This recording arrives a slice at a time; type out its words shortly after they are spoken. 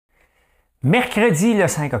Mercredi le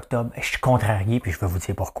 5 octobre, je suis contrarié puis je vais vous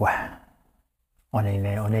dire pourquoi. On a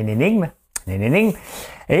une énigme. Une énigme.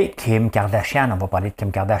 Et Kim Kardashian, on va parler de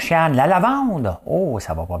Kim Kardashian. La lavande, oh,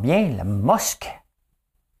 ça va pas bien. Le musc.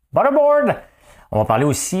 Butterboard. On va parler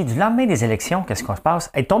aussi du lendemain des élections. Qu'est-ce qu'on se passe?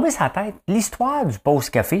 Est tombé sur la tête l'histoire du pause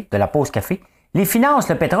café, de la pause café. Les finances,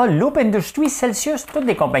 le pétrole, Loop Industries, Celsius, toutes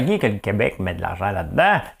les compagnies que le Québec met de l'argent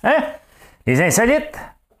là-dedans. Hein? Les insolites.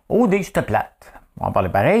 Oh, des te plate. On va en parler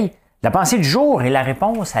pareil. La pensée du jour et la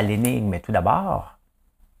réponse à l'énigme. Mais tout d'abord.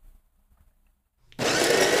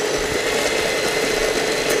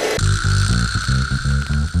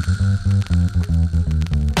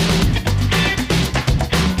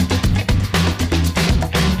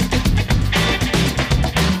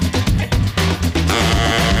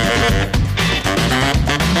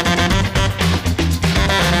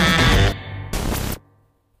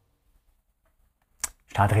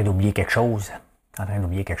 Je suis en train d'oublier quelque chose.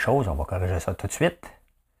 On va corriger ça tout de suite.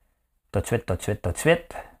 Tout de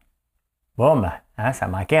suite. Boum, hein, ça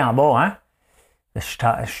manquait en bas, hein? Je suis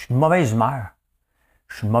de mauvaise humeur.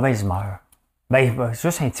 Ben,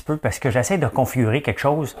 juste un petit peu, parce que j'essaie de configurer quelque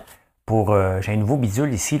chose pour... j'ai un nouveau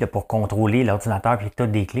bidule ici là, pour contrôler l'ordinateur et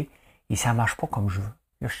toutes des clés. Et ça ne marche pas comme je veux.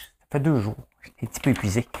 Là, ça fait 2 jours. J'ai un petit peu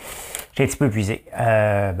épuisé.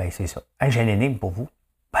 Ben, c'est ça. Hein, j'ai une énigme pour vous.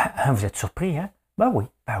 Ben, vous êtes surpris, hein? Ben oui.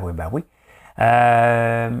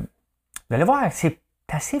 Vous allez voir, c'est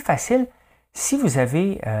assez facile. Si vous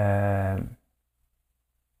avez...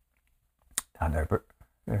 Attendez un peu.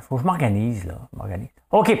 Il faut que je m'organise, là.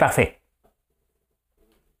 OK, parfait.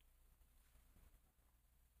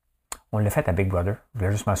 On l'a fait à Big Brother. Je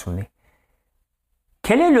voulais juste m'en souvenir.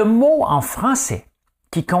 Quel est le mot en français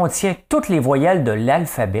qui contient toutes les voyelles de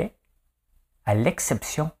l'alphabet à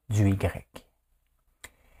l'exception du Y?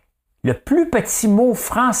 Le plus petit mot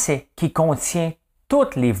français qui contient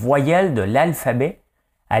toutes les voyelles de l'alphabet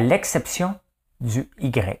à l'exception du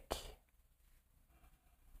Y.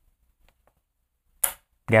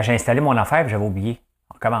 Regarde, j'ai installé mon affaire et j'avais oublié.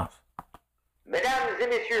 On commence. Mesdames et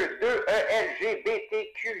messieurs,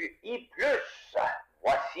 2ELGBTQI+,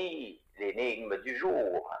 voici l'énigme du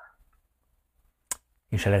jour.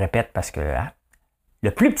 Et je le répète parce que... Hein, le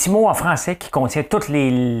plus petit mot en français qui contient toutes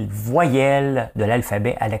les voyelles de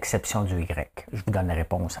l'alphabet à l'exception du Y. Je vous donne la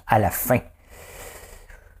réponse à la fin.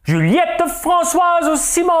 Juliette, Françoise ou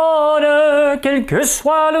Simone, quel que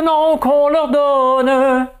soit le nom qu'on leur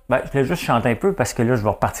donne. Ben, je voulais juste chanter un peu parce que là, je vais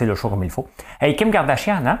repartir le show comme il faut. Hey, Kim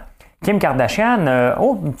Kardashian, hein? Kim Kardashian,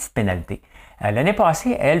 une petite pénalité. L'année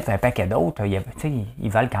passée, elle fait un paquet d'autres.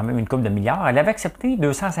 Ils valent quand même une couple de milliards. Elle avait accepté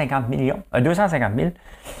 250 000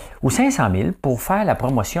 ou 500 000 pour faire la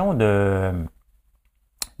promotion de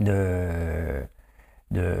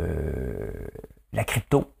la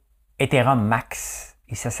crypto Ethereum Max.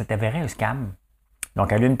 Et ça s'est avéré un scam.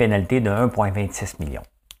 Donc, elle a eu une pénalité de 1,26 million.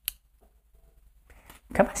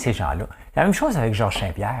 Comment ces gens-là? La même chose avec Georges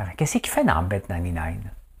Saint-Pierre. Qu'est-ce qu'il fait dans Bet99?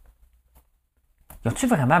 As-tu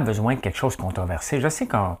vraiment besoin de quelque chose de controversé? Je sais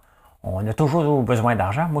qu'on a toujours besoin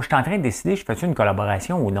d'argent. Moi, je suis en train de décider, je fais-tu une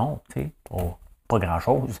collaboration ou non? Tu sais, pas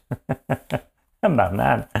grand-chose.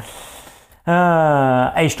 Banal.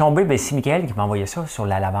 Hey, je suis tombé, c'est Michael qui m'a envoyé ça sur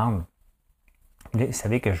la lavande. Vous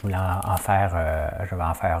savez que je voulais je vais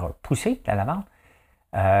en faire pousser la lavande.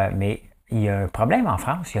 Mais il y a un problème en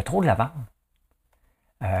France, il y a trop de lavande.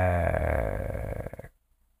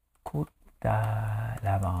 Quota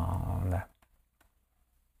lavande.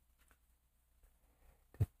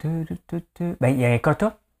 Ben, il y a un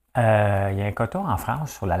quota. Il y a un quota en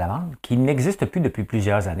France sur la lavande qui n'existe plus depuis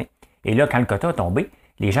plusieurs années. Et là, quand le quota a tombé,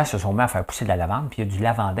 les gens se sont mis à faire pousser de la lavande, puis il y a du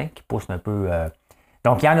lavandin qui pousse un peu.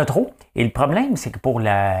 Donc, il y en a trop. Et le problème, c'est que pour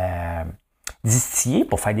la distiller,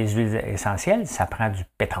 pour faire des huiles essentielles, ça prend du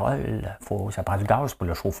pétrole, ça prend du gaz pour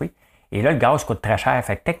le chauffer. Et là, le gaz coûte très cher.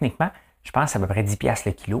 Fait que techniquement, je pense que c'est à peu près 10$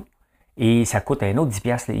 le kilo. Et ça coûte un autre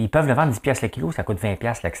 10$. Ils peuvent le vendre 10$ le kilo, ça coûte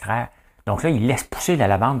 20$ l'extraire. Donc là, ils laissent pousser la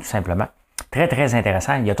lavande tout simplement. Très, très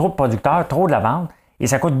intéressant. Il y a trop de producteurs, trop de lavande, et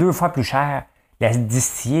ça coûte 2 fois plus cher la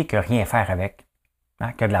distiller que rien faire avec,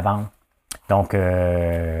 hein, que de la vendre. Donc,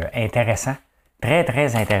 intéressant. Très,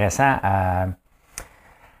 très intéressant à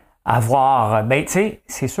voir. Ben, tu sais,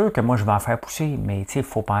 c'est sûr que moi, je vais en faire pousser, mais tu sais, il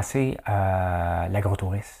faut penser à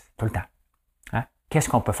l'agrotourisme tout le temps. Hein? Qu'est-ce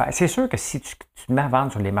qu'on peut faire? C'est sûr que si tu te mets à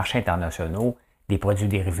vendre sur les marchés internationaux des produits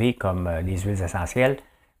dérivés comme les huiles essentielles,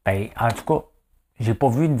 ben, en tout cas, j'ai pas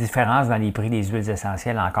vu une différence dans les prix des huiles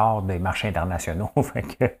essentielles encore des marchés internationaux. Fait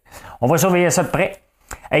que, on va surveiller ça de près.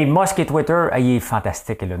 Hey, Musk et Twitter, il est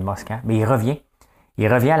fantastique, Elon Musk, hein? Mais il revient.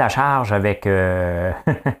 Il revient à la charge avec...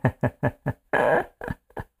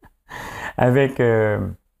 avec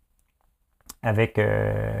avec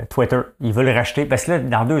Twitter. Ils veulent racheter. Parce que là,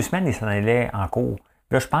 dans 2 semaines, ils s'en allaient en cours.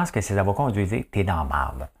 Là, je pense que ces avocats ont dû dire t'es dans la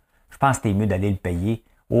marde. Je pense que t'es mieux d'aller le payer.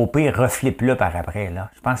 Au pire, reflippe-le par après. Là.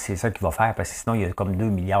 Je pense que c'est ça qu'il va faire parce que sinon, il y a comme 2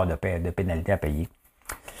 milliards de pénalités à payer.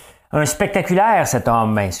 Un spectaculaire, cet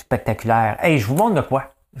homme. Un spectaculaire. Hey, je vous montre de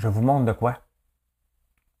quoi. Je vous montre de quoi.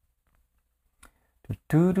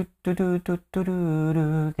 Quel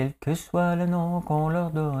que soit le nom qu'on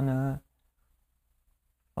leur donne.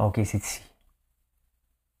 OK, c'est ici.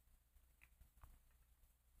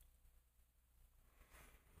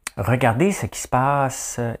 Regardez ce qui se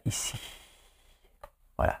passe ici.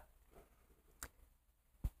 Voilà.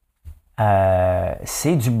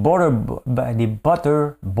 C'est des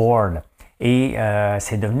butterboard. Et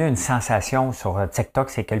c'est devenu une sensation sur TikTok,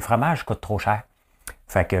 c'est que le fromage coûte trop cher.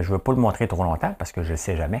 Fait que je ne veux pas le montrer trop longtemps parce que je ne le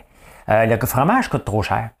sais jamais. Le fromage coûte trop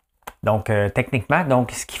cher. Donc, techniquement,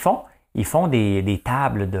 ce qu'ils font, ils font des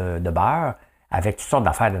tables de beurre avec toutes sortes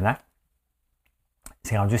d'affaires dedans.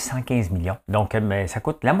 C'est rendu 115 millions. Donc, ça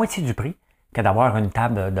coûte la moitié du prix que d'avoir une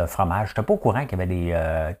table de fromage. Je n'étais pas au courant qu'il y avait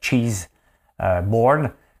des cheese boards,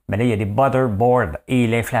 mais là, il y a des butter boards. Et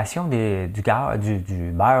l'inflation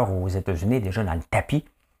du beurre aux États-Unis est déjà dans le tapis.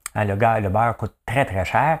 Hein, le beurre coûte très, très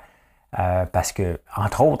cher parce que,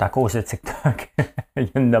 entre autres, à cause de TikTok, il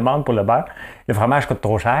y a une demande pour le beurre. Le fromage coûte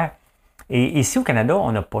trop cher. Et ici, au Canada,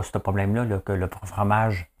 on n'a pas ce problème-là, là, que le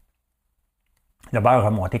fromage, le beurre a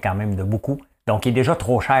monté quand même de beaucoup. Donc, il est déjà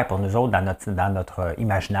trop cher pour nous autres dans notre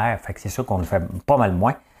imaginaire. Fait que c'est sûr qu'on le fait pas mal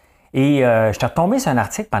moins. Et je suis retombé sur un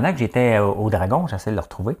article pendant que j'étais au Dragon. J'essaie de le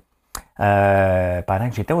retrouver. Pendant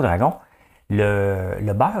que j'étais au Dragon.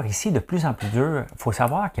 Le beurre ici, de plus en plus dur. Il faut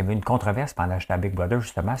savoir qu'il y avait une controverse pendant que j'étais à Big Brother,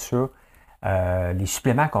 justement, sur les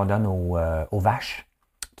suppléments qu'on donne aux vaches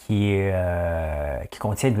qui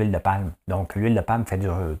contiennent de l'huile de palme. Donc, l'huile de palme fait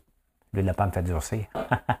durcir.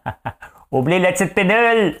 Oubliez la petite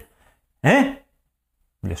pédule! Hein?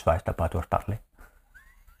 Laisse faire, c'était pas à toi que je parlais.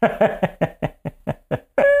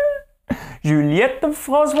 Juliette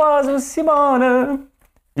Françoise Simone.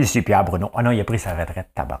 Ici Pierre Bruno. Ah non, il a pris sa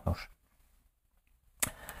retraite, tabarnouche.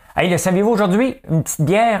 Hey, le saviez-vous aujourd'hui? Une petite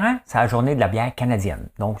bière, hein? C'est la journée de la bière canadienne.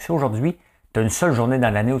 Donc, si aujourd'hui, tu as une seule journée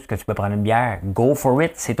dans l'année où tu peux prendre une bière, go for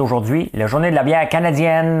it. C'est aujourd'hui la journée de la bière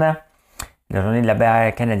canadienne. La journée de la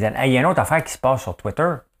bière canadienne. Hey, il y a une autre affaire qui se passe sur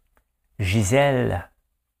Twitter. Gisèle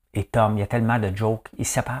et Tom, il y a tellement de jokes, ils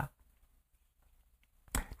se séparent.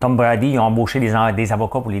 Tom Brady, ils ont embauché des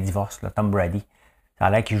avocats pour les divorces, là, Tom Brady. Ça a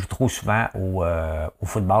l'air qu'il joue trop souvent au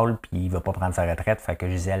football, puis il ne va pas prendre sa retraite, fait que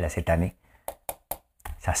Gisèle, cette année,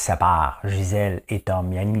 ça se sépare, Gisèle et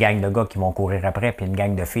Tom. Il y a une gang de gars qui vont courir après, puis une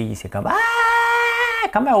gang de filles, c'est comme « Ah! »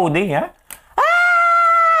 Comme à OD, hein? Ah!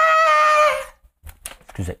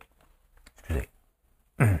 Excusez.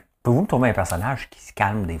 Pouvez-vous me trouver un personnage qui se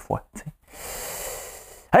calme des fois, tu sais?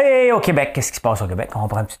 Hey, au Québec, qu'est-ce qui se passe au Québec? On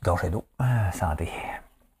prend une petite gorgée d'eau. Santé.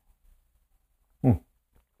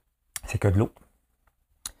 C'est que de l'eau.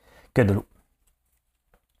 Que de l'eau.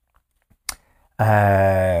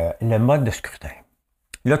 Le mode de scrutin.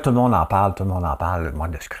 Là, tout le monde en parle, le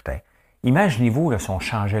mode de scrutin. Imaginez-vous là, si on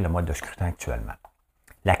changeait le mode de scrutin actuellement.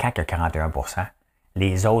 La CAQ a 41%,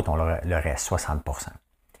 les autres ont le reste, 60%.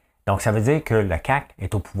 Donc, ça veut dire que le CAQ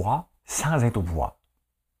est au pouvoir sans être au pouvoir.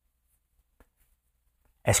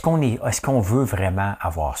 Est-ce qu'on veut vraiment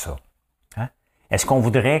avoir ça? Hein? Est-ce qu'on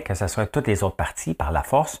voudrait que ce soit toutes les autres partis, par la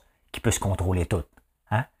force, qui puissent contrôler tout?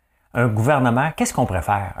 Hein? Un gouvernement, qu'est-ce qu'on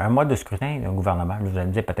préfère? Un mode de scrutin, un gouvernement, vous allez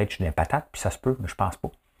me dire peut-être que je suis des patates, puis ça se peut, mais je pense pas.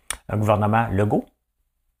 Un gouvernement Legault,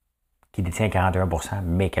 qui détient 41%,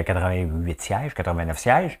 mais qui a 88 sièges, 89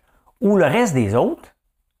 sièges, ou le reste des autres,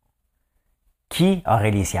 qui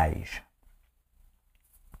auraient les sièges?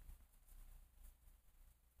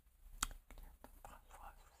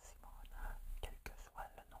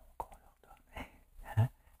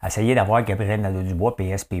 Essayez d'avoir Gabriel Nadeau-Dubois,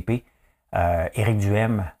 PSPP, Éric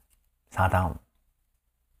Duhem s'entendre.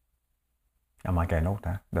 Il en manque un autre,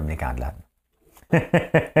 hein? Dominique Anglade.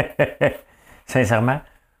 Sincèrement,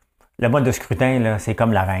 le mode de scrutin, là, c'est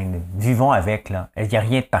comme la reine. Vivons avec. Là. Il n'y a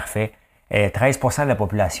rien de parfait. 13% de la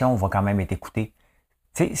population va quand même être écoutée.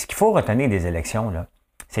 T'sais, ce qu'il faut retenir des élections, là,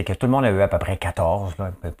 c'est que tout le monde a eu à peu près 14,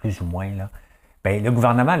 là, plus ou moins. Là. Ben, le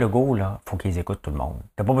gouvernement Legault, il faut qu'ils écoutent tout le monde.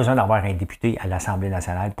 Tu n'as pas besoin d'avoir un député à l'Assemblée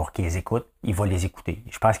nationale pour qu'ils écoutent. Il va les écouter.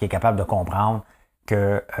 Je pense qu'il est capable de comprendre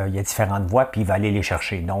qu'il y a différentes voix, puis il va aller les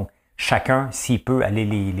chercher. Donc, chacun, s'il peut aller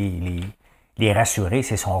les rassurer,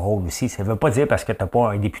 c'est son rôle aussi. Ça ne veut pas dire parce que tu n'as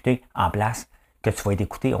pas un député en place que tu vas être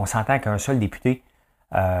écouté. On s'entend qu'un seul député,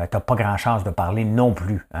 tu n'as pas grand chance de parler non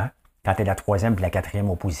plus. Hein? Quand tu es la troisième et la quatrième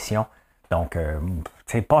opposition. Donc,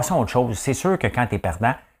 passons à autre chose. C'est sûr que quand tu es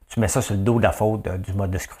perdant, tu mets ça sur le dos de la faute du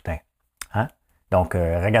mode de scrutin. Hein? Donc,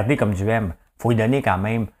 regardez comme du M. Il faut lui donner quand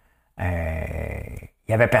même... il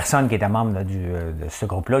n'y avait personne qui était membre de ce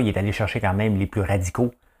groupe-là. Il est allé chercher quand même les plus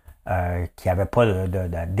radicaux qui n'avaient pas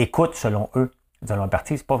d'écoute selon eux. Selon le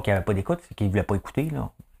parti, c'est pas qu'il n'y avait pas d'écoute, c'est qu'ils ne voulaient pas écouter. Là.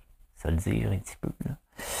 Ça le dire un petit peu. Là.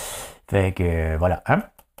 Fait que, voilà. Hein?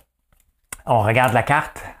 On regarde la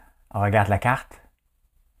carte. On regarde la carte.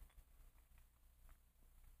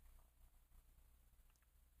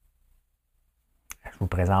 Je vous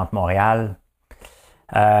présente Montréal.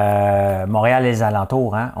 Montréal et les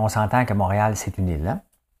alentours, hein? On s'entend que Montréal, c'est une île. Hein?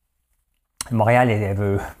 Montréal,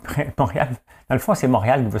 Montréal, dans le fond, c'est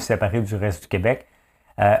Montréal qui veut se séparer du reste du Québec.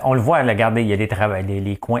 On le voit, regardez, il y a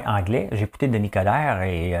les coins anglais. J'ai écouté Denis Coderre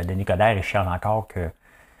et Denis Coderre, il chiale encore que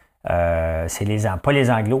c'est pas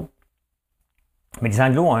les Anglos, mais les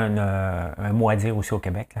Anglos ont un mot à dire aussi au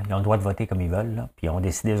Québec. Là. Ils ont le droit de voter comme ils veulent. Là. Puis ils ont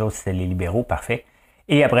décidé, les autres, c'était les libéraux, parfait.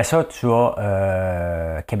 Et après ça, tu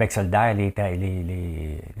as Québec solidaire, les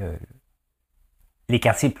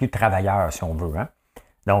quartiers plus travailleurs, si on veut. Hein?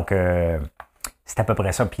 Donc, c'est à peu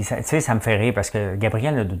près ça. Puis, tu sais, ça me fait rire parce que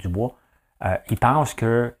Gabriel Nadeau-Dubois, il pense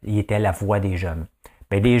qu'il était la voix des jeunes.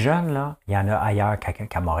 Bien, des jeunes, là, il y en a ailleurs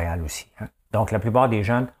qu'à Montréal aussi. Hein? Donc, la plupart des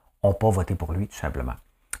jeunes n'ont pas voté pour lui, tout simplement.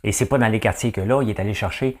 Et c'est pas dans les quartiers que là, il est allé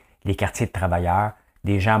chercher les quartiers de travailleurs,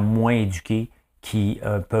 des gens moins éduqués qui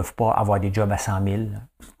ne peuvent pas avoir des jobs à 100 000.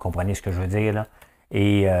 Vous comprenez ce que je veux dire, là?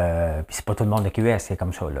 Et puis c'est pas tout le monde de QS, c'est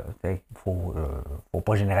comme ça, là. Il faut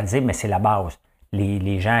pas généraliser, mais c'est la base.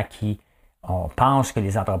 Les gens qui pensent que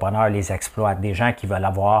les entrepreneurs les exploitent, des gens qui veulent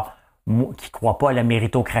avoir, qui ne croient pas à la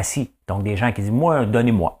méritocratie. Donc, des gens qui disent, moi,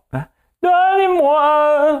 donnez-moi. Hein?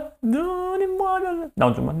 Donnez-moi!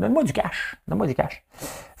 Donne-moi du cash. Donne-moi du cash.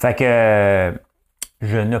 Fait que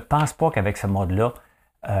je ne pense pas qu'avec ce mode-là,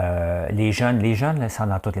 les jeunes, là, sont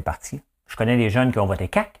dans toutes les parties. Je connais des jeunes qui ont voté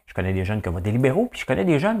CAQ, je connais des jeunes qui ont voté libéraux, puis je connais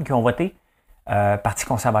des jeunes qui ont voté Parti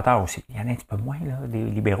conservateur aussi. Il y en a un petit peu moins, là, des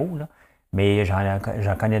libéraux, là, mais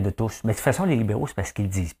j'en connais de tous. Mais de toute façon, les libéraux, c'est parce qu'ils ne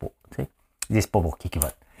le disent pas. Tu sais. Ils ne disent pas pour qui ils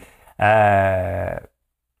votent.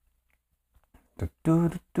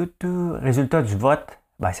 Résultat du vote,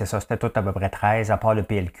 ben c'est ça, c'était tout à peu près 13, à part le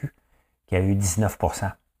PLQ, qui a eu 19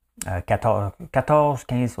 14,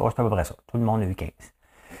 15, oh, c'est à peu près ça. Tout le monde a eu 15.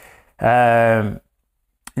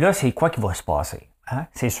 Là, c'est quoi qui va se passer? Hein?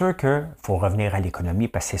 C'est sûr qu'il faut revenir à l'économie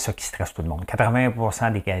parce que c'est ça qui stresse tout le monde.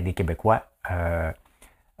 80% des Québécois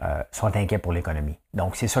sont inquiets pour l'économie.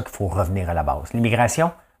 Donc, c'est ça qu'il faut revenir à la base.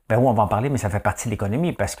 L'immigration, ben oui, on va en parler, mais ça fait partie de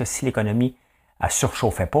l'économie parce que si l'économie ne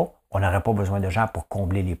surchauffait pas, on n'aurait pas besoin de gens pour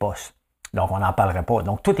combler les postes. Donc, on n'en parlerait pas.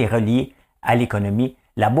 Donc, tout est relié à l'économie.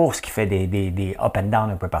 La bourse qui fait des up and down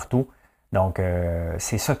un peu partout. Donc,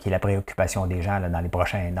 c'est ça qui est la préoccupation des gens là, dans les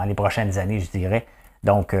prochaines années, je dirais.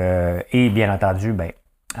 Donc, et bien entendu, ben,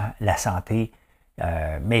 hein, la santé.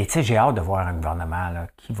 Mais tu sais, j'ai hâte de voir un gouvernement là,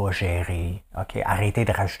 qui va gérer. OK, arrêter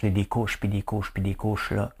de rajouter des couches, puis des couches, puis des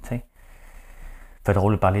couches, là, tu sais. Fait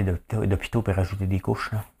drôle de parler d'hôpitaux puis rajouter des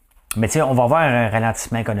couches, là. Mais tu sais, on va voir un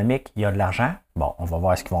ralentissement économique, il y a de l'argent. Bon, on va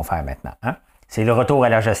voir ce qu'ils vont faire maintenant. Hein? C'est le retour à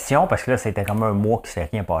la gestion, parce que là, c'était comme un mois qui ne s'est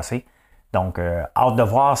rien passé. Donc, hâte de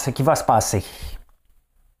voir ce qui va se passer.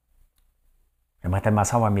 J'aimerais tellement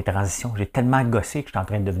savoir mes transitions. J'ai tellement gossé que je suis en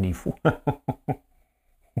train de devenir fou.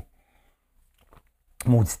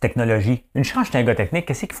 Maudite technologie. Une chance, je suis un gars technique.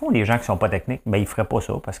 Qu'est-ce qu'ils font les gens qui ne sont pas techniques? Ben, ils ne feraient pas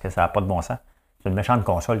ça parce que ça n'a pas de bon sens. C'est une méchante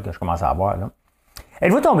console que je commence à avoir. Là.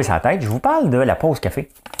 Êtes-vous tombé sur la tête? Je vous parle de la pause café.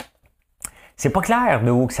 C'est pas clair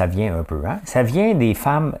de où que ça vient un peu. Hein? Ça vient des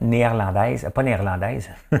femmes néerlandaises, pas néerlandaises,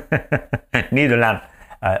 Néerlande,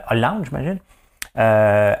 Hollande, j'imagine.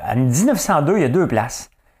 En 1902, il y a deux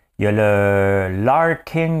places. Il y a le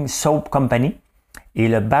Larkin Soap Company et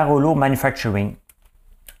le Barolo Manufacturing.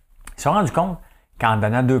 Ils se sont rendus compte qu'en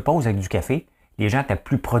donnant deux pauses avec du café, les gens étaient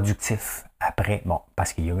plus productifs après. Bon,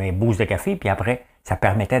 parce qu'il y avait un boost de café, puis après, ça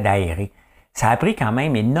permettait d'aérer. Ça a pris quand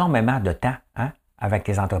même énormément de temps, hein? Avec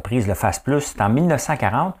les entreprises, le Fast Plus. C'est en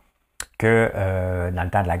 1940 que, dans le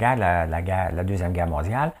temps de la guerre, la Deuxième Guerre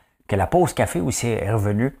mondiale, que la pause café aussi est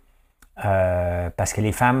revenue parce que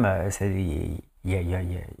les femmes, ils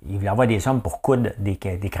voulaient avoir des hommes pour coudre des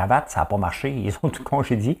cravates, ça n'a pas marché, ils ont tout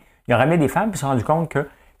congédié. Ils ont ramené des femmes et se sont rendus compte que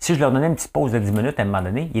si je leur donnais une petite pause de 10 minutes à un moment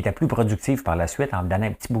donné, ils étaient plus productifs par la suite en me donnant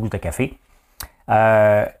un petit boost de café.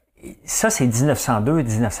 Ça, c'est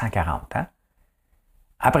 1902-1940. Hein?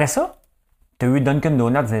 Après ça, tu as eu Dunkin'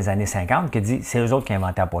 Donuts dans les années 50 qui dit c'est eux autres qui ont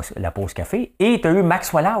inventé la pause café. Et tu as eu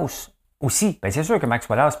Maxwell House aussi. Bien, c'est sûr que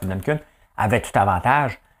Maxwell House et Dunkin' avaient tout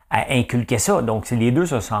avantage à inculquer ça. Donc, les deux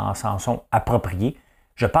s'en sont appropriés.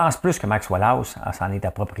 Je pense plus que Maxwell House s'en est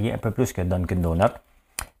approprié un peu plus que Dunkin' Donuts.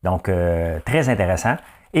 Donc, très intéressant.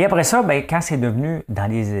 Et après ça, ben, quand c'est devenu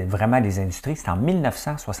vraiment des industries, c'est en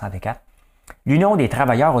 1964. L'Union des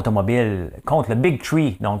travailleurs automobiles contre le Big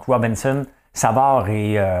Three, donc Robinson, Savard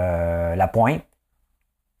et Lapointe.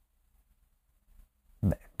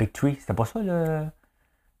 Ben, Big Three, c'était pas ça le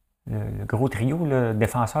gros trio, le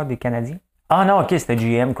défenseur des Canadiens? Ah non, ok, c'était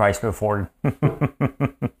GM, Chrysler, Ford.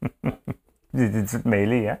 J'étais tout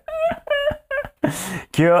mêlé, hein?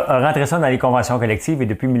 Qui a rentré ça dans les conventions collectives et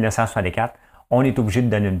depuis 1964, on est obligé de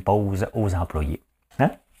donner une pause aux employés.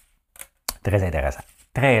 Hein? Très intéressant.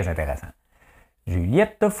 Très intéressant.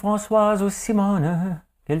 Juliette, Françoise ou Simone,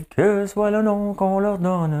 quel que soit le nom qu'on leur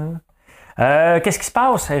donne. Qu'est-ce qui se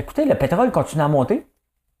passe? Écoutez, le pétrole continue à monter.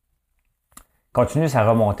 Continue à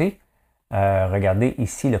remonter. Regardez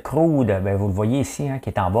ici le crude, ben, vous le voyez ici, hein, qui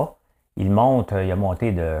est en bas. Il monte, il a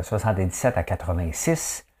monté de 77 à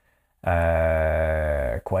 86.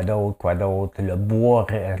 Quoi d'autre? Le bois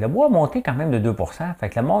a monté quand même de 2%. Fait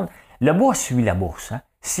que le bois suit la bourse. Hein.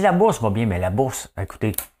 Si la bourse va bien, mais la bourse,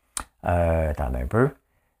 écoutez, attendez un peu.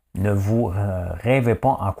 Ne vous rêvez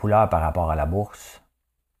pas en couleur par rapport à la bourse.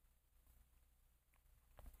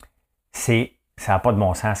 Ça n'a pas de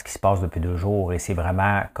bon sens ce qui se passe depuis 2 jours et c'est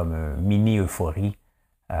vraiment comme une mini-euphorie.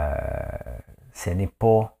 Ce n'est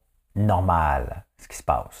pas normal ce qui se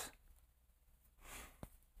passe.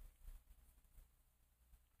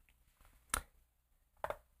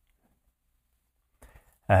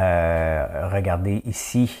 Regardez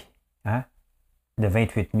ici, hein, de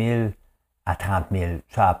 28 000 à 30 000.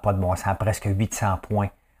 Ça n'a pas de bon sens. Presque 800 points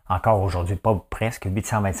encore aujourd'hui. Pas presque,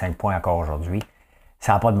 825 points encore aujourd'hui.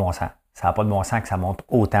 Ça n'a pas de bon sens. Ça n'a pas de bon sens que ça monte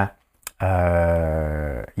autant.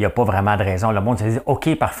 Il n'y a pas vraiment de raison. Le monde se dit,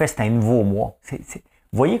 OK, parfait, c'est un nouveau mois. Vous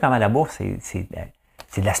voyez comment la bourse, c'est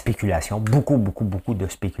de la spéculation. Beaucoup, beaucoup, beaucoup de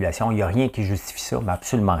spéculation. Il n'y a rien qui justifie ça, mais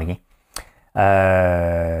absolument rien.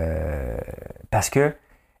 Parce que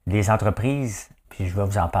les entreprises, puis je vais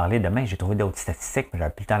vous en parler demain, j'ai trouvé d'autres statistiques, mais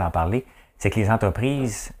j'avais plus le temps d'en parler, c'est que les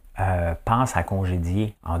entreprises pensent à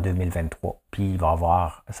congédier en 2023, puis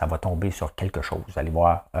ça va tomber sur quelque chose. Vous allez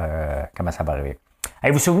voir comment ça va arriver.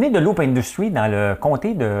 Hey, vous vous souvenez de Loop Industries dans le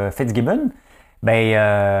comté de Fitzgibbon? Ben,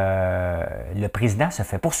 le président se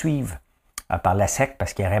fait poursuivre par la SEC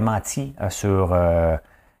parce qu'il aurait menti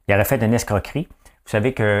il aurait fait une escroquerie. Vous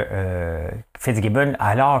savez que Fitzgibbon,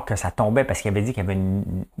 alors que ça tombait parce qu'il avait dit qu'il y avait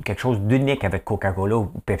quelque chose d'unique avec Coca-Cola ou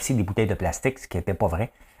Pepsi, des bouteilles de plastique, ce qui n'était pas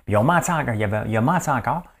vrai. Ils ont menti encore, il a menti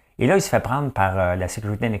encore. Et là, il se fait prendre par la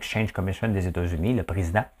Securities and Exchange Commission des États-Unis, le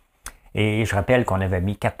président. Et je rappelle qu'on avait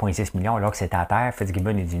mis 4,6 millions alors que c'était à terre.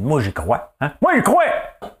 Fitzgibbon, il dit, moi, j'y crois. Hein? Moi, j'y crois!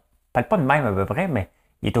 Peut-être pas de même à peu près, mais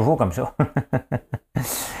il est toujours comme ça.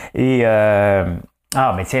 Et...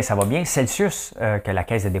 mais tiens, ça va bien. Celsius, que la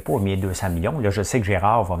Caisse de dépôt a mis 200 millions. Là, je sais que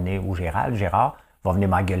Gérard va venir, ou Gérald, va venir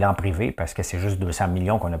m'engueuler en privé parce que c'est juste 200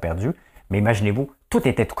 millions qu'on a perdu. Mais imaginez-vous, tout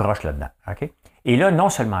était tout croche là-dedans. Okay? Et là, non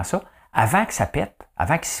seulement ça, avant que ça pète,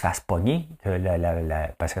 avant qu'il se fasse pogner,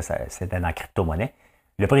 parce que c'était dans la crypto-monnaie,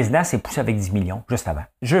 le président s'est poussé avec 10 millions juste avant.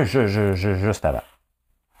 Juste avant.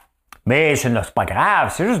 Mais c'est pas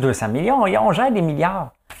grave, c'est juste 200 millions. On gère des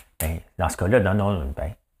milliards. Ben, dans ce cas-là, non,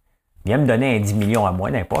 viens me donner un 10 millions à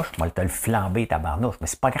moi dans les poches, moi te le flamber, tabarnouche. Mais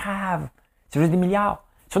c'est pas grave. C'est juste des milliards.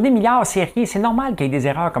 Sur des milliards, c'est rien. C'est normal qu'il y ait des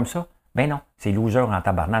erreurs comme ça. Ben non, c'est loser en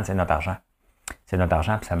tabarnane, c'est notre argent. C'est notre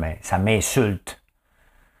argent, puis ça m'insulte.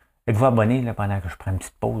 Êtes-vous abonné là, pendant que je prends une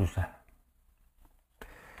petite pause?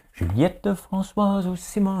 Juliette, Françoise ou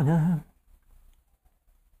Simone.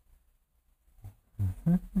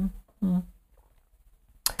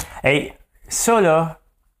 Hey, ça là,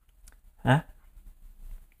 hein?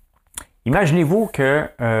 Imaginez-vous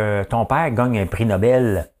que ton père gagne un prix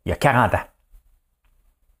Nobel il y a 40 ans.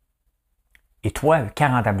 Et toi,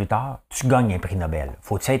 40 ans plus tard, tu gagnes un prix Nobel.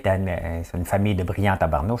 Faut-il être une famille de brillants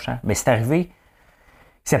tabarnouches, hein? Mais c'est arrivé.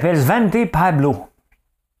 Il s'appelle Svante Pablo.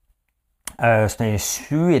 C'est un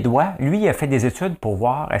Suédois. Lui, il a fait des études pour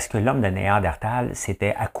voir est-ce que l'homme de Néandertal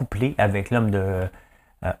s'était accouplé avec l'homme de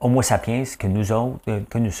Homo sapiens que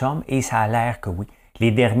nous sommes, et ça a l'air que oui.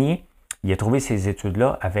 Les derniers, il a trouvé ces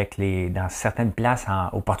études-là dans certaines places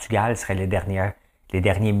au Portugal, ce seraient les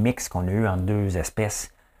derniers mix qu'on a eu entre deux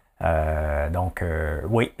espèces.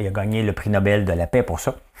 Oui, il a gagné le prix Nobel de la paix pour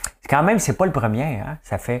ça. Quand même, c'est pas le premier. Hein?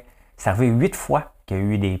 Ça arrivé 8 fois qu'il y a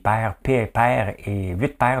eu des pères et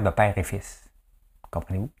 8 pères de père et fils.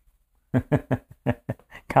 Comprenez-vous?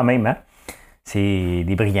 Quand même, hein? C'est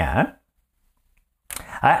des brillants, hein?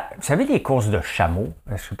 Ah, vous savez, les courses de chameaux,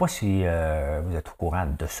 je ne sais pas si vous êtes au courant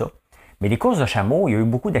de ça, mais les courses de chameaux, il y a eu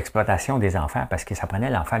beaucoup d'exploitation des enfants parce que ça prenait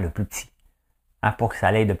l'enfant le plus petit. Hein, pour que ça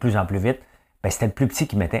aille de plus en plus vite, ben, c'était le plus petit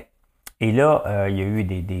qui mettait. Et là, il y a eu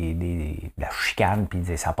de la chicane, puis il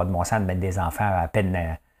disait, ça n'a pas de bon sens de mettre des enfants à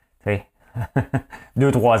peine, tu sais,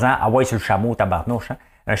 2-3 ans. Ah ouais, c'est le chameau, tabarnouche. Hein?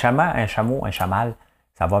 Un chamal,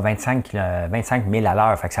 ça va 25 000 à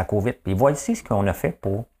l'heure, fait que ça court vite. Puis voici ce qu'on a fait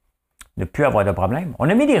pour ne plus avoir de problème. On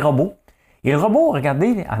a mis des robots. Et le robot,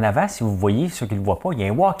 regardez en avant, si vous voyez, ceux qui ne le voient pas, il y a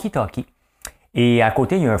un walkie-talkie. Et à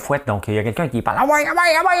côté, il y a un fouet, donc il y a quelqu'un qui parle. Ah ouais, ah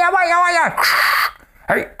ouais, ah ouais, ah ouais,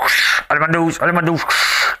 ah ouais, hey, allez, ma douce, allez, ma douce.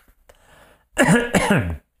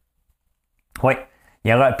 Oui.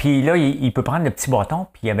 Puis là, il peut prendre le petit bâton,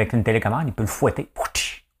 puis avec une télécommande, il peut le fouetter.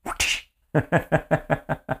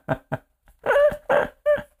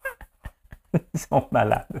 Ils sont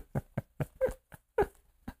malades.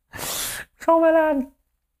 Ils sont malades.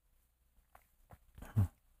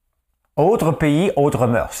 Autre pays, autre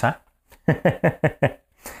mœurs, hein?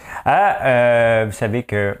 Vous savez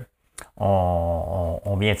que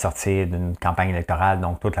on vient de sortir d'une campagne électorale,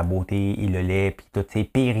 donc toute la beauté et le lait, puis tout c'est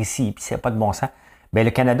pire ici, puis c'est pas de bon sens. Bien,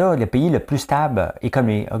 le Canada, le pays le plus stable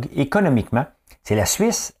économiquement, c'est la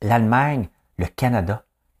Suisse, l'Allemagne, le Canada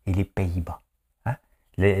et les Pays-Bas. Hein?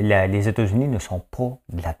 Les États-Unis ne sont pas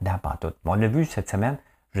là-dedans pantoute. On l'a vu cette semaine,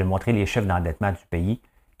 je vais montrer les chiffres d'endettement du pays.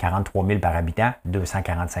 43 000 par habitant,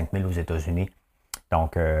 245 000 aux États-Unis.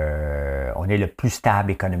 Donc, on est le plus stable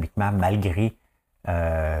économiquement malgré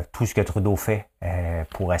tout ce que Trudeau fait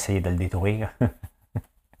pour essayer de le détruire.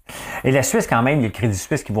 Et la Suisse, quand même, il y a le Crédit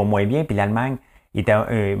Suisse qui va moins bien, puis l'Allemagne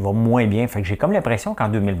va moins bien. Fait que j'ai comme l'impression qu'en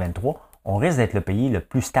 2023, on risque d'être le pays le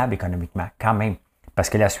plus stable économiquement, quand même. Parce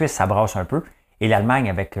que la Suisse, ça brasse un peu, et l'Allemagne,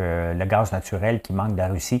 avec le gaz naturel qui manque de la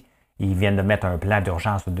Russie, ils viennent de mettre un plan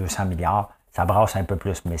d'urgence de 200 milliards. Ça brasse un peu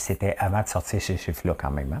plus, mais c'était avant de sortir ces chiffres-là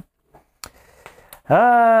quand même.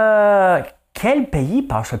 Hein? Quel pays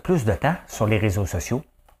passe le plus de temps sur les réseaux sociaux?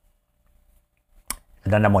 Je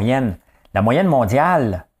donne la moyenne. La moyenne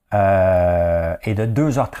mondiale est de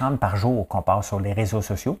 2h30 par jour qu'on passe sur les réseaux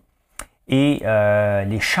sociaux. Et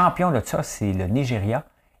les champions de ça, c'est le Nigeria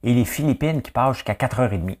et les Philippines qui passent jusqu'à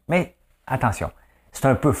 4h30. Mais attention, c'est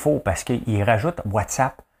un peu faux parce qu'ils rajoutent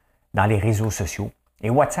WhatsApp dans les réseaux sociaux. Et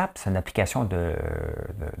WhatsApp, c'est une application de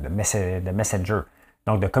Messenger,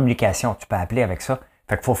 donc de communication. Tu peux appeler avec ça.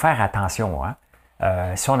 Fait qu'il faut faire attention. Hein?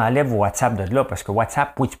 Si on enlève WhatsApp de là, parce que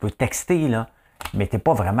WhatsApp, oui, tu peux texter, là, mais tu n'es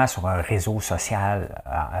pas vraiment sur un réseau social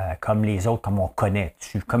comme les autres, comme on connaît.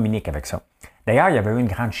 Tu communiques avec ça. D'ailleurs, il y avait eu une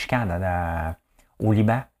grande chicane au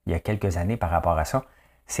Liban il y a quelques années par rapport à ça.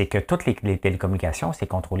 C'est que toutes les télécommunications, c'est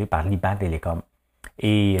contrôlé par Liban Télécom.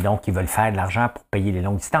 Et donc, ils veulent faire de l'argent pour payer les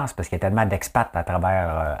longues distances parce qu'il y a tellement d'expats à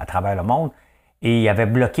travers le monde. Et ils avaient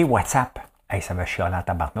bloqué WhatsApp. Hey, ça m'a chialé en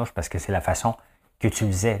tabarnouche parce que c'est la façon qu'ils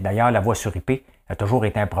utilisaient. D'ailleurs, la voix sur IP a toujours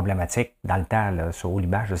été un problématique dans le temps là, au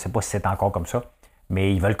Liban. Je ne sais pas si c'est encore comme ça,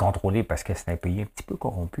 mais ils veulent contrôler parce que c'est un pays un petit peu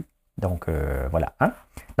corrompu. Donc, voilà. Hein?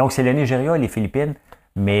 Donc, c'est le Nigeria et les Philippines,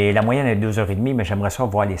 mais la moyenne est 2h30, mais j'aimerais ça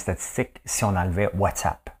voir les statistiques si on enlevait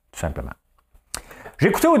WhatsApp, tout simplement. J'ai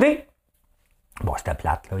écouté OD. Bon, c'était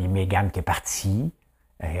plate, là. Il y a Mégane qui est partie,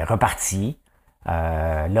 elle est repartie.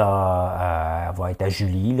 Elle va être à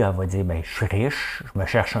Julie, là, elle va dire, ben, je suis riche, je me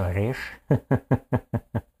cherche un riche.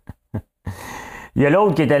 Il y a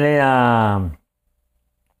l'autre qui est allé en...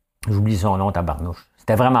 J'oublie son nom, tabarnouche.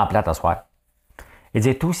 C'était vraiment plate à soir. Il dit,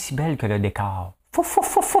 elle est aussi belle que le décor. Fouf, fouf,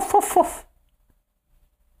 fouf, fouf, fouf, fouf.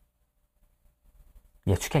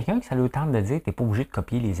 Y a-tu quelqu'un qui ça le tente de dire, t'es pas obligé de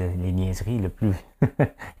copier les niaiseries le plus...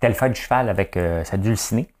 T'as le fait du cheval avec sa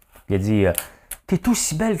dulcinée. Il a dit, t'es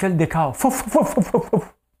aussi belle que le décor. Fouf, fouf, fouf, fouf,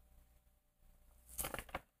 fouf.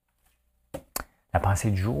 La pensée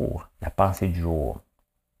du jour. La pensée du jour.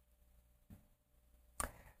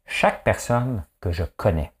 Chaque personne que je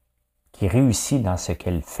connais qui réussit dans ce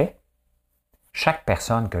qu'elle fait, chaque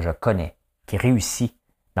personne que je connais qui réussit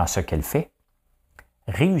dans ce qu'elle fait,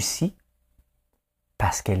 réussit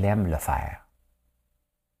parce qu'elle aime le faire.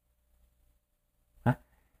 Hein?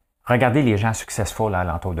 Regardez les gens successful à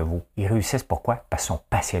l'entour de vous. Ils réussissent pourquoi? Parce qu'ils sont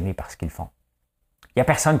passionnés par ce qu'ils font. Il n'y a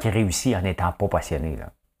personne qui réussit en n'étant pas passionné. Là.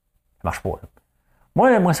 Ça ne marche pas.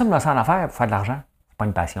 Là. Moi, ça me lance en affaire pour faire de l'argent. C'est pas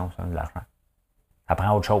une passion, ça, de l'argent. Ça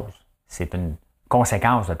prend autre chose. C'est une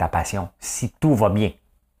conséquence de ta passion. Si tout va bien.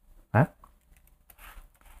 Hein?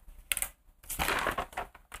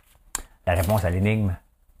 La réponse à l'énigme.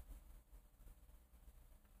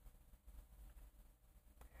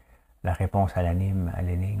 La réponse à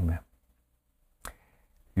l'énigme.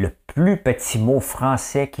 Le plus petit mot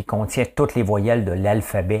français qui contient toutes les voyelles de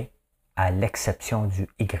l'alphabet, à l'exception du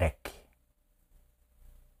Y.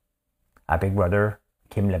 À Big Brother,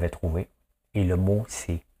 Kim l'avait trouvé. Et le mot,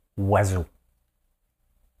 c'est oiseau.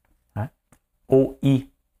 Hein?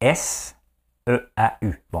 O-I-S,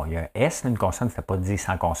 E-A-U. Bon, il y a un S, une consonne ne fait pas dire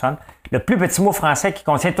sans consonne. Le plus petit mot français qui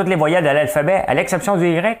contient toutes les voyelles de l'alphabet, à l'exception du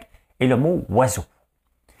Y, est le mot oiseau.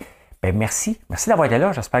 Ben merci. Merci d'avoir été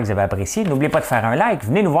là. J'espère que vous avez apprécié. N'oubliez pas de faire un like.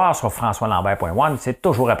 Venez nous voir sur françoislambert.one. C'est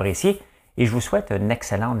toujours apprécié. Et je vous souhaite une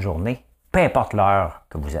excellente journée, peu importe l'heure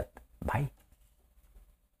que vous êtes. Bye.